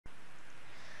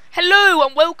Hello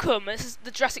and welcome. This is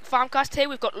the Jurassic Farmcast here.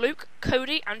 We've got Luke,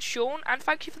 Cody, and Sean. And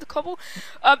thank you for the cobble.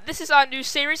 This is our new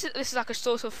series. This is like a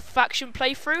sort of faction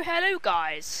playthrough. Hello,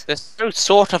 guys. There's no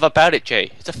sort of about it,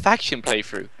 Jay. It's a faction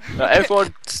playthrough. Now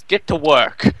everyone get to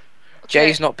work.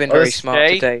 Jay's not been very smart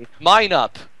Jay, today. Mine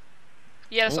up.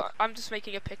 Yeah, I'm just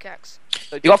making a pickaxe.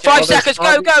 You got 5 seconds.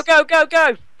 Go, go, go, go,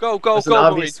 go. Go, go, There's an go,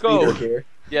 obvious boys, go. speeder here.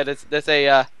 Yeah, there's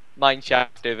a mine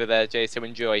shaft over there, Jay. So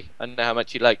enjoy. I don't know how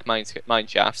much you like mine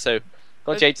shaft. So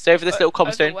go on, Jay. Just over this little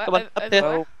cobblestone. Come on, up here.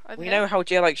 Well, we know how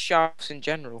Jay likes shafts in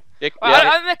general. Yeah,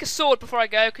 I'll make a sword before I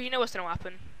go, because you know what's going to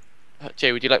happen.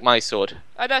 Jay, would you like my sword?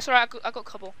 No, it's alright. I got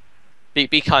cobble. Be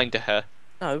kind to her.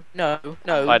 No, no,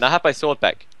 no. Fine, I have my sword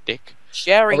back, dick.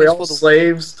 Sharing Are we is all for the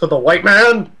slaves to the white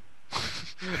man?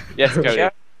 Yes, Cody.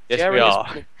 Share- Yes, sharing we is are.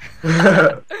 for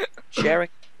Have the sharing.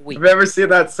 Weak. you ever seen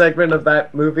that segment of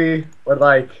that movie where,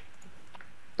 like,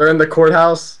 they're in the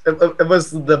courthouse? It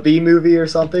was the B movie or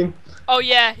something. Oh,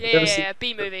 yeah. Ever seen-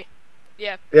 B movie.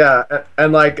 Yeah. Yeah,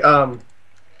 and like,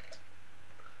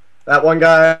 that one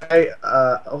guy,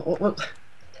 what?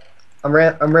 I'm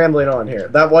rambling on here.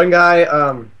 That one guy,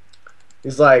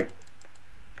 he's like,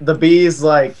 the bees,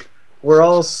 like, we're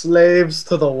all slaves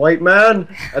to the white man,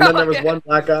 and then there was one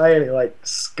black guy, and he like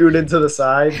scooted to the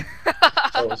side.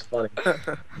 That was funny.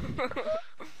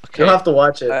 You'll have to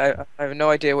watch it. I have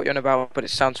no idea what you're on about, but it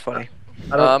sounds funny.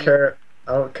 I don't care.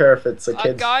 I don't care if it's a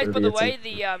kid's guys, movie. by the it's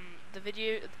way,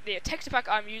 the texture pack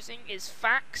I'm using is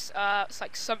Fax. It's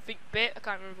like something bit. I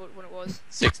can't remember what it was.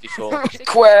 64.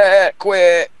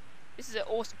 Quit. This is an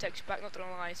awesome texture pack. Not gonna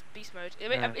lie, it's beast mode.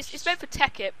 It's meant for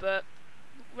Tech It, but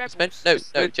It's Rebels. meant,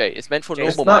 no, Jay. It's meant for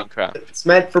It's normal not- Minecraft. It's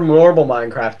meant for normal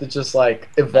Minecraft. It just like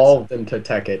evolved into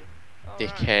Tekkit. Alright.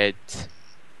 Dickhead.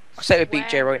 I'll say with beat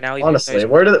Jay right now. even Honestly, though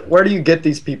where do you get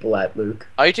these people at, Luke?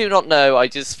 I do not know. I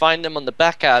just find them on the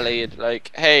back alley and like,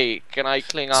 hey, can I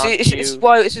cling on See, to this you?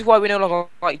 is why we no longer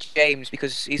like James,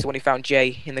 because he's the one who found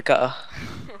Jay in the gutter.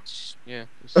 Yeah.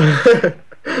 Yeah.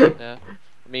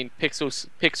 I mean, Pixel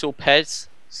Pez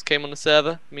just came on the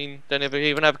server. I mean, don't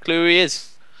even have a clue who he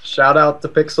is. Shout out to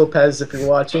Pixel Pez if you're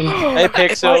watching. Hey,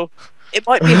 Pixel. It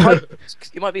might be hype.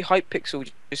 It might be hype pixel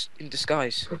just in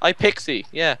disguise. Hi, Pixie.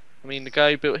 Yeah. I mean, the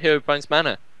guy who built Herobrine's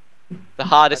Manor. The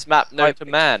hardest map known to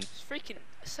man. It's freaking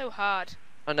so hard.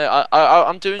 I know.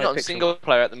 I'm doing it Hi, on Pixel. single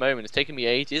player at the moment. It's taking me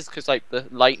ages because like the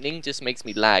lightning just makes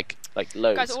me lag like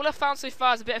loads. Guys, all I've found so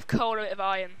far is a bit of coal and a bit of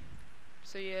iron.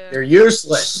 So yeah. You're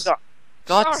useless.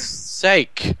 God's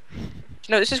sake. You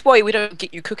know, this is why we don't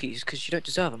get you cookies, because you don't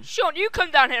deserve them. Sean, you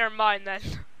come down here and mine then.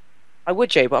 I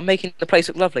would, Jay, but I'm making the place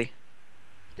look lovely.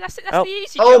 That's it. Oh. That's the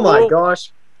easy Oh job. my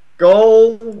gosh.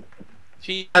 Goal.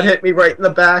 Gee. That hit me right in the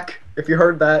back. If you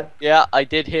heard that. Yeah, I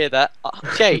did hear that.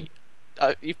 Jay,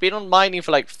 you've been on mining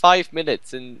for like 5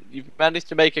 minutes and you've managed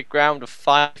to make a ground of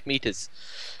 5 meters.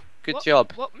 Good What?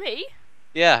 job. What, me?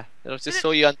 Yeah, I just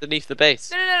saw you underneath the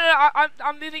base. No.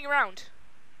 I'm moving around.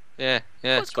 Yeah,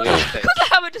 yeah. What's got going you on? on the base.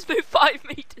 Because I haven't just moved 5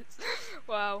 meters.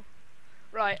 Wow.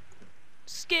 Right.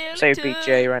 Skeletons. Say beat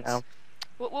Jay right now.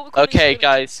 What we call these Okay, skeletons?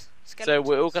 guys. So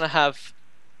we're all Skeletons. gonna have.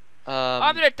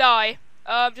 I'm gonna die.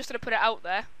 I'm just gonna put it out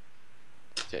there.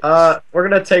 We're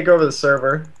gonna take over the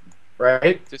server,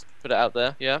 right? Just put it out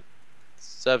there. Yeah.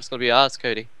 Server's gonna be ours,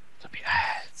 Cody. It's gonna be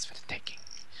ours for the taking.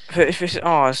 If it's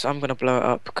ours, I'm gonna blow it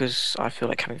up because I feel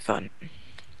like having fun.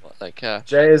 What, like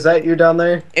Jay, is that you down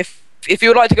there? If you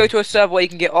would like to go to a server where you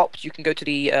can get ops, you can go to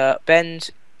the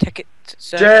Ben's Ticket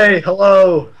server. Jay,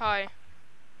 hello. Hi.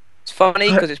 It's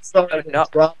funny because it's Sorry blown to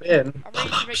up. drop in. I'm ready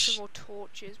to make some more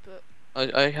torches, but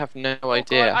I have no oh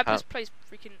idea. God, I've how- just placed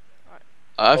freaking.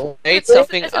 I've Oh. made There's a-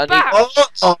 something. there's a I need. bat.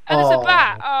 Oh, And there's a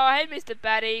bat. Oh, hey, Mr.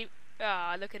 Batty.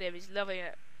 Ah, look at him. He's loving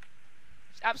it.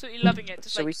 He's absolutely loving it.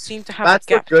 Just So like we seem to have Bats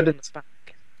a look gap good in in- the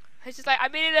back. he's just like,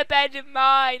 I'm in a bed of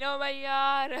mine. Oh my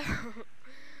God.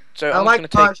 So I I'm like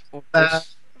just gonna take all that.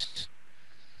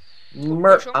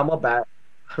 this. I'm a bat.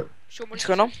 Sean, What's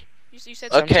going on? You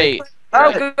said Okay.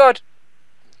 Oh Right. good.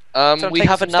 So I'm We taking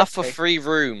have some enough stuff for away. 3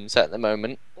 rooms at the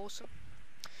moment. awesome.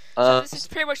 So Uh, this is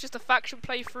pretty much just a faction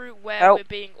playthrough where Help. we're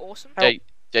being awesome. Help.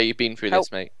 Jay, you've been through Help.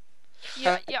 this, mate.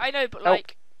 Yeah, I know, but Help.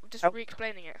 like, just Help.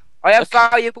 re-explaining it. I have Okay.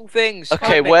 valuable things. Okay,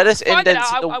 Find me. where there's Find it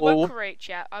indents out. in the I wall, won't create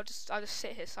chat. I'll just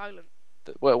sit here silent.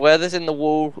 where there's in the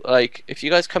wall, like if you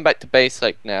guys come back to base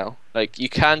like now, like you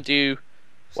can do.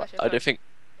 Slash I don't F5.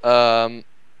 think.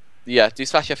 Yeah, do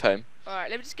slash F home. All right,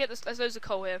 let me just get this. There's loads of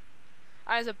coal here.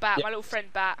 And there's a bat. Yeah. My little friend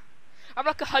Bat. I'm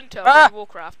like a hunter Ah! in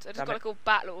Warcraft. I just Damn got it. like a little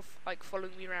bat, like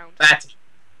following me around. Bat.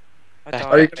 I Are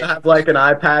Are you died. gonna have like an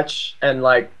eye patch and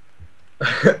like?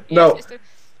 Yeah, No. it's the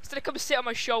to come and sit on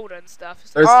my shoulder and stuff.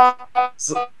 It's There's- like,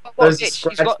 There's a He's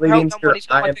scratch got leading help to your on, he's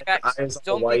got eye my and your pickaxe. eye is all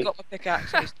Zombie white. got my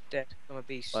pickaxe and he's dead. I'm a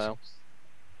beast. Wow.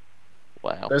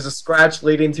 Wow. There's a scratch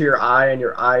leading to your eye and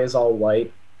your eye is all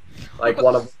white. Like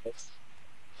one of them.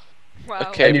 wow.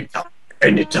 Okay.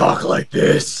 And you talk like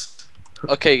this.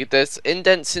 Okay, there's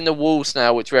indents in the walls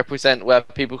now which represent where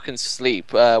people can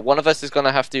sleep. One of us is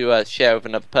gonna have to share with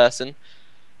another person.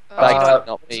 Like,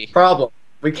 not me. Problem.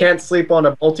 We can't sleep on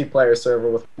a multiplayer server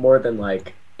with more than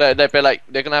like. They're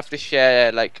gonna have to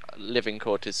share like living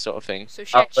quarters sort of thing. So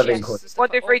share living chests quarters. and stuff.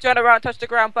 1, 2, 3, turn around, touch the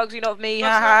ground, Bugsy, not me. Bugsy,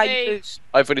 Ha not ha, me. you lose.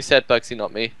 I've already said Bugsy,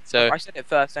 not me. So I said it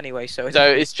first anyway, so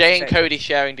it's Jay and Cody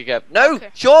sharing together. No, Okay.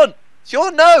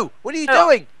 Sean, no! What are you No,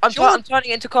 doing? I'm Sean! turning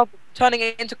it into cobble. Turning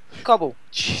it into cobble.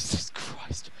 Jesus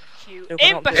Christ! You No,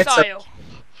 we're not. imbecile.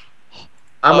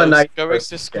 I'm a I was night. going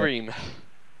person. to scream.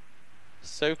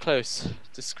 So close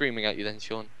to screaming at you then,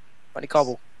 Sean. Funny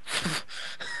cobble.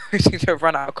 We seem to have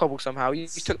run out of cobble somehow. You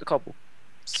took the cobble.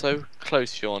 So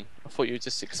close, Sean. I thought you were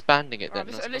just expanding it then.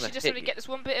 Right, I was I gonna literally just hit need to you. get this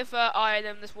one bit of iron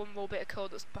and this one more bit of coal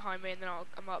that's behind me, and then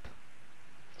I'm up.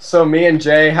 So me and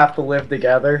Jay have to live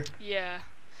together. Yeah.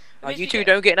 You two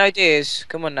don't get no ideas.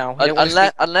 Come on now. You don't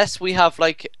wanna Unless we have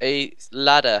like a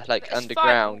ladder like It's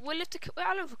underground. Fine. We'll live to.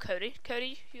 I'll live with Cody.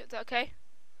 Cody, is that okay?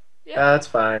 Yeah. That's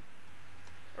fine.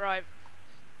 Right.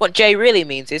 What Jay really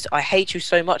means is, I hate you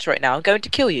so much right now, I'm going to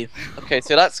kill you. Okay,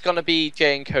 so that's gonna be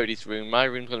Jay and Cody's room. My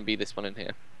room's gonna be this one in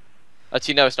here.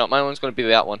 Actually, no, it's not. My one's gonna be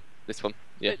that one. This one.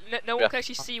 Yeah. No one Yeah. can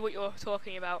actually see what you're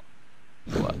talking about.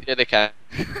 Well, yeah, they can.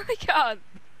 I can't.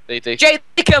 They. Jay,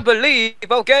 they can't believe,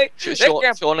 okay? They Sean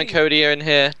can't and believe. Cody are in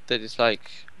here. They're just like,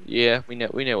 yeah, we know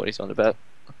what he's on about.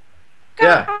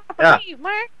 Yeah. Yeah.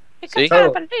 See?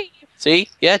 Oh. See?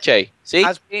 Yeah, Jay. See?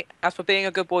 As for being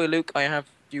a good boy, Luke, I have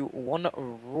you one raw.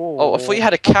 Oh, I thought you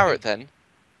had a carrot then.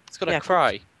 It's gonna Yeah,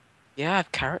 cry. Yeah, I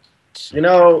have carrots. You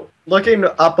know, looking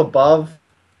up above,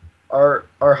 our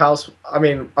house. I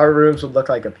mean, our rooms would look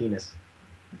like a penis.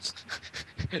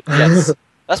 Yes.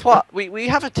 That's what we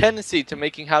have a tendency to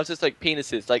making houses like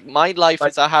penises. Like my life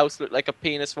is a house look like a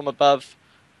penis from above.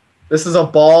 This is a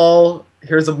ball.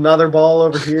 Here's another ball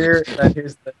over here. And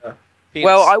here's the. Penis.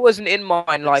 Well, I wasn't in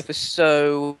mine life,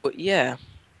 so yeah,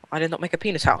 I did not make a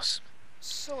penis house.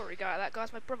 Sorry, that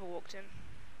guy's my brother walked in.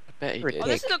 I bet he Rick. did. Oh,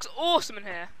 this looks awesome in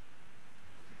here.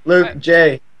 Luke, Right.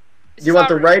 Jay, This do you is want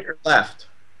the our right or left?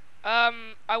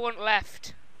 room. I want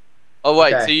left. Oh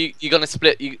right, Okay. so you're gonna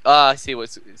split. I see what.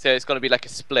 So it's gonna be like a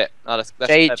split. Oh, that's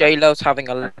Jay clever. loves having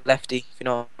a lefty, if you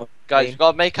know. what I Guys, mean.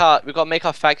 we gotta make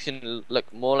our faction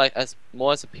look more as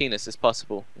a penis as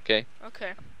possible. Okay.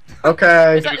 Okay.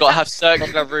 Okay. Is that- We gotta have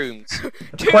circular rooms.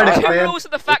 Two quite a plan. rules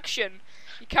of the faction.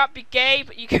 You can't be gay,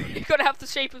 but you gotta have the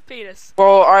shape of penis.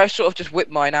 Well, I sort of just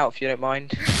whipped mine out, if you don't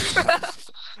mind.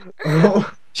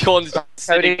 Sean's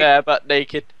sitting there but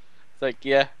naked. It's like,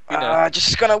 yeah, you know.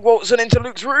 Just gonna waltz on into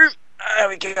Luke's room. There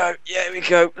we go. Yeah, here we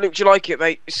go. Luke, do you like it,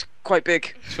 mate? It's quite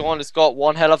big. Sean has got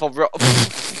one hell of a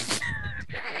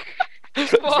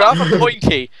it's rather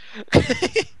pointy.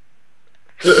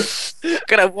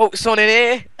 Gonna waltz on in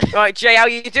here. Right, Jay, how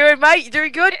you doing, mate? You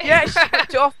doing good? Yeah, just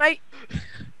whipped it off, mate.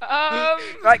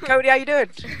 Right, Cody, how you doing?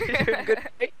 You doing good,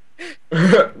 mate?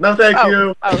 No, thank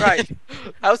you. Oh, right.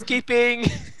 Housekeeping.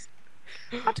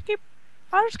 Housekeeping.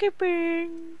 Housekeeping.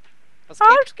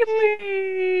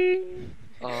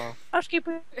 Oh.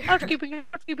 Housekeeping. Housekeeping.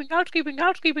 Housekeeping. Housekeeping.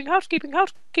 Housekeeping. Housekeeping.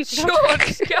 Housekeeping. Sean,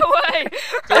 just go away.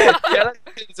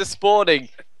 Skeletons are spawning.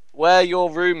 Where your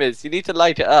room is, you need to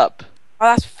light it up. Oh,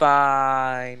 that's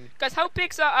fine. Guys, how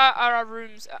big are our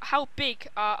rooms? How big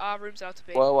are our rooms allowed to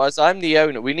be? Well, as I'm the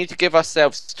owner, we need to give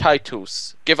ourselves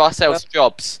titles, give ourselves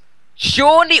jobs.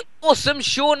 Sean the awesome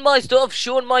Sean Meister of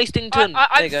Sean Meistington. There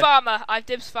I'm you go. farmer. I'm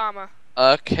Dibs farmer.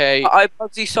 Okay. I'm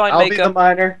Bugsy Sign I'll be the Maker.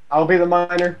 miner. I'll be the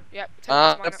miner. Yep.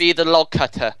 I'll be the log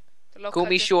cutter. Call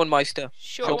me Sean Meister.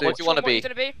 Sean, Sean, what do you wanna be?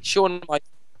 What are you Sean Meister.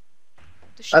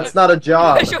 That's not a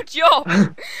job. That's your job.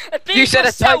 Being You said a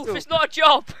yourself title. is not a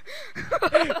job.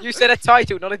 You said a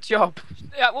title, not a job.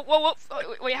 Yeah.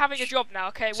 We're having a job now.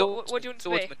 Okay. What do you want to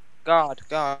be? Swordsman. Guard,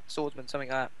 swordsman, something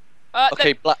like that.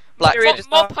 Okay, Mob blacksmith.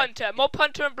 Mob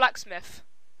hunter and blacksmith.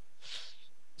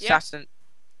 Yeah. Assassin.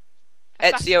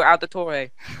 Ezio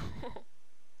Auditore.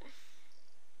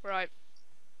 Right.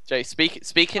 Jay,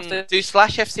 speaking. After- Do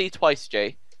 /FC twice,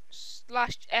 Jay.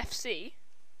 /FC.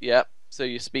 Yep. So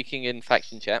you're speaking in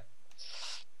faction chat.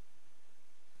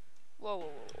 Whoa.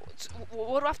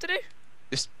 What do I have to do?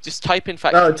 Just type in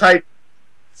faction. No, type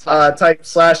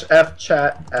 /F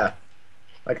chat F,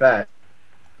 like that.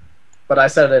 But I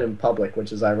said it in public,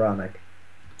 which is ironic.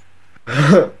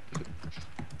 Ow.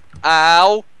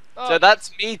 Oh, So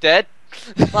that's me dead.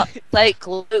 Fuck's sake,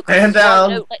 Luke. Man I down.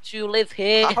 don't let you live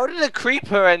here. How did a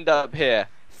creeper end up here?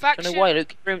 I Faction. don't know why,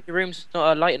 Luke. Your room's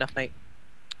not light enough, mate.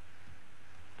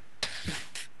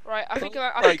 Right, I think Oh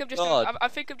I my think I'm just God. I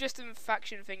think I'm just in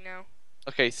faction thing now.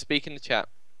 Okay, speak in the chat.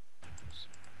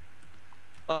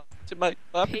 What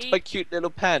happened to P. my cute little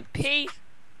pen? P.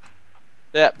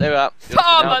 Yeah, they're up.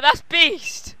 Farmer, that's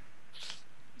beast.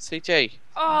 CJ,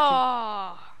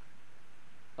 Oh,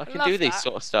 I can love do these that.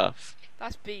 sort of stuff.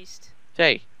 that's beast.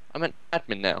 Jay, I'm an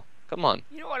admin now. Come on.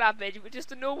 You know what I mean? You're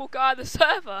just a normal guy on the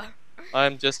server.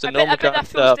 I'm just a I normal bet guy. that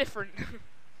feels different.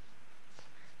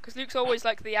 Because Luke's always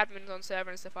like the admins on server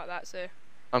and stuff like that. So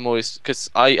I'm always because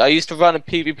I used to run a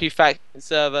PvP faction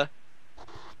server.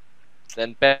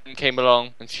 Then Ben came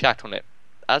along and shat on it,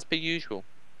 as per usual.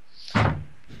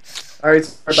 Alright,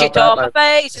 sorry Shit about on that. my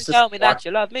face and It's tell just me that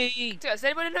you love me. does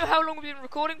anybody know how long we've been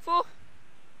recording for?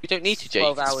 You don't need to, Jay.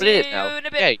 12 You can hours. split it See now. you in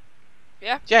a bit. Jay.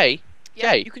 Yeah? Jay.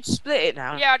 Yeah. Jay. You can split it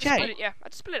now. Yeah, I just Jay. split it. Yeah, I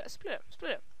just split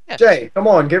it. Yeah. Jay, come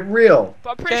on, get real.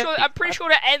 But I'm pretty sure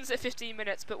that ends at 15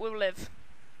 minutes, but we'll live.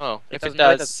 Oh, if it doesn't-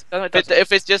 no, it does. doesn't.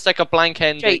 If it's just like a blank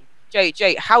ending.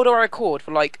 Jay, how do I record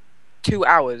for like 2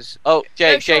 hours? Oh,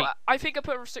 Jay, No, sure, Jay, I think I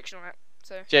put a restriction on it.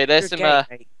 So Jay. There's some You're gay,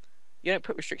 mate. You don't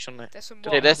put restriction on it. there's some Jay,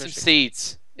 more. there's some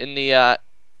seeds in the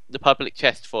public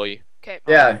chest for you. Okay.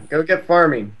 Yeah, go get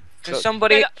farming. Can So-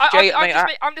 somebody, No, Jay,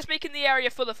 mate, I'm just making the area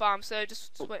full of farms, so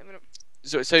just wait a minute.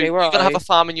 So Jay, you're where gonna are have you? a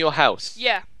farm in your house?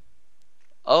 Yeah.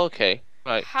 Oh, okay.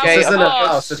 Right. House Jay, This isn't a oh,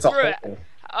 house, it's a screw it.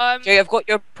 hole. Jay, I've got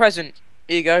your present.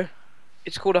 Here you go.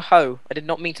 It's called a hoe. I did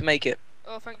not mean to make it.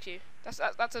 Oh, thank you. That's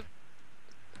a.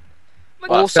 My Well,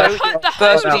 God, also, the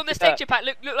first hoes we on this need to- texture pack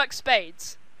look like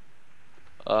spades.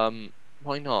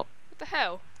 Why not? What the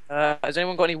hell? Has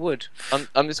anyone got any wood?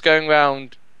 I'm just going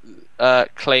around,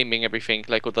 claiming everything,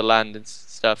 like all the land and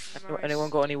stuff. Nice. Anyone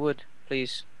got any wood,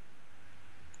 please?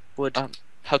 Wood. We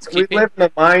Housekeeping. live in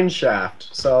a mine shaft,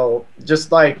 so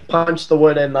just like punch the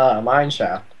wood in the mine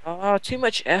shaft. Oh, too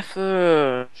much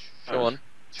effort. Sean,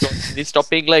 can you stop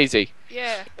being lazy?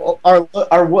 Yeah. Well,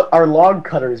 our log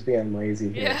cutter is being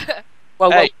lazy. Here. Yeah. Whoa,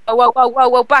 Hey.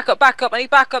 whoa, back up. I need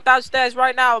backup downstairs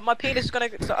right now. My penis is gonna.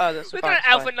 Oh, that's We've fine, got an it's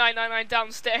Alpha fine. 999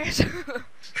 downstairs.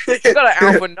 We've got an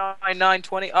Alpha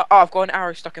 9920. Oh, I've got an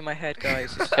arrow stuck in my head,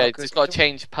 guys. It's Okay, not good. just gotta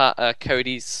change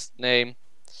Cody's name.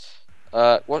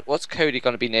 What's Cody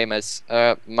gonna be named as?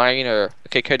 Miner.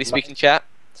 Okay, Cody, speak in chat.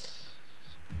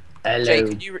 Hello. Jay,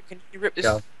 can you rip this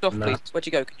Go. off, No. please? Where'd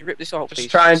you go? Can you rip this off, please?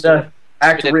 Just trying to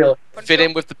act Fit in. real. Fit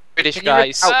in with the British Can you rip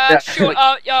guys. out- Sure.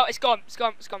 Yo, it's gone.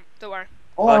 Don't worry.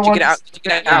 All I Did you want get it is- out? Did you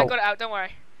get it Yeah, I out? got it out. Don't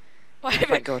worry. Why, Oh,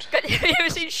 thank God. Have you ever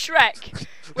seen Shrek?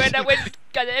 When guys,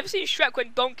 have you ever seen Shrek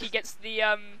when Donkey gets the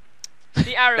arrow?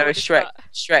 No, in it's his Shrek. butt?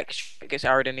 Shrek gets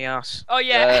arrowed in the ass. Oh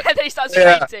yeah, and then he starts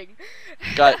Yeah. fainting.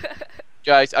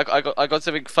 Guys, I got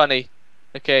something funny.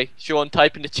 Okay, Sean,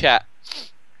 type in the chat.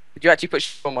 Did you actually put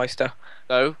Schulmeister?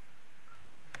 No.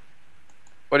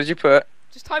 What did you put?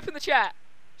 Just type in the chat.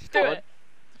 Just do Go on. it.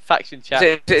 Faction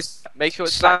chat. It's Make sure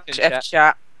it's slash faction F chat.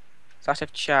 chat. Slash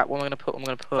F chat. What am I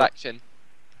gonna put? Faction.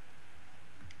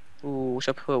 Ooh, what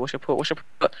should I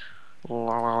put?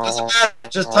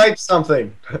 Just type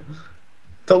something.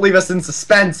 Don't leave us in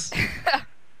suspense.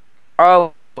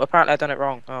 Oh, apparently I done it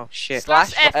wrong. Oh shit.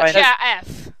 Slash F I- chat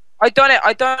F. I done it.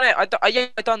 Yeah,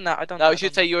 I done that. No, you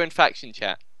should say you're in faction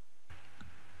chat.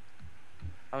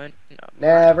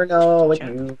 Never know what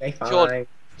Chat. you may find. Sure.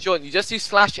 Sean, you just do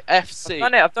slash FC.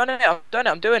 I've done it.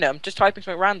 I'm doing it. I'm just typing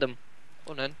something random.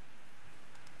 Go on then.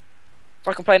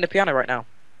 So I can play on the piano right now.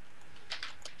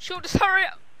 Sean, just hurry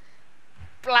up.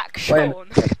 Black Wait. Sean.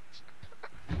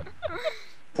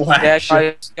 Black Yeah,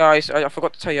 shit. guys, I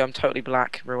forgot to tell you, I'm totally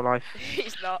black in real life.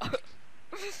 He's not.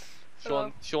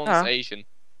 Sean's Huh? Asian.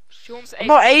 Sean's I'm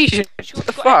not Asian. Sean's What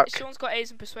the got fuck? Sean's got A's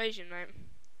in persuasion, mate.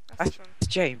 That's That's- Sean. It's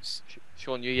James.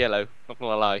 Sean, you're yellow. Not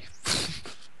gonna lie.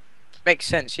 Makes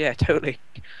sense. Yeah, totally.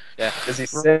 Yeah. Is he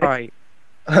sick? Right.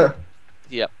 Is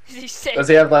he sick? Does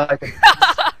he have like?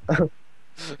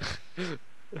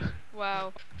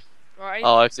 Wow. Right.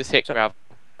 Oh, I've just hit grab.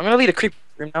 I'm gonna lead a creeper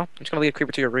room now. I'm just gonna lead a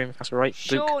creeper to your room. If that's alright.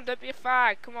 Luke. Sean, don't be a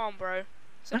fag. Come on, bro.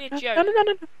 It's only a joke.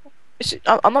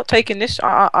 No. I'm not taking this.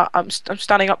 I'm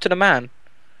standing up to the man.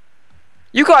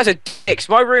 You guys are dicks.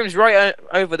 My room's right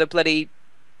over the bloody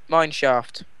mine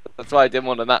shaft. That's why I didn't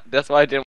want to. That's why I didn't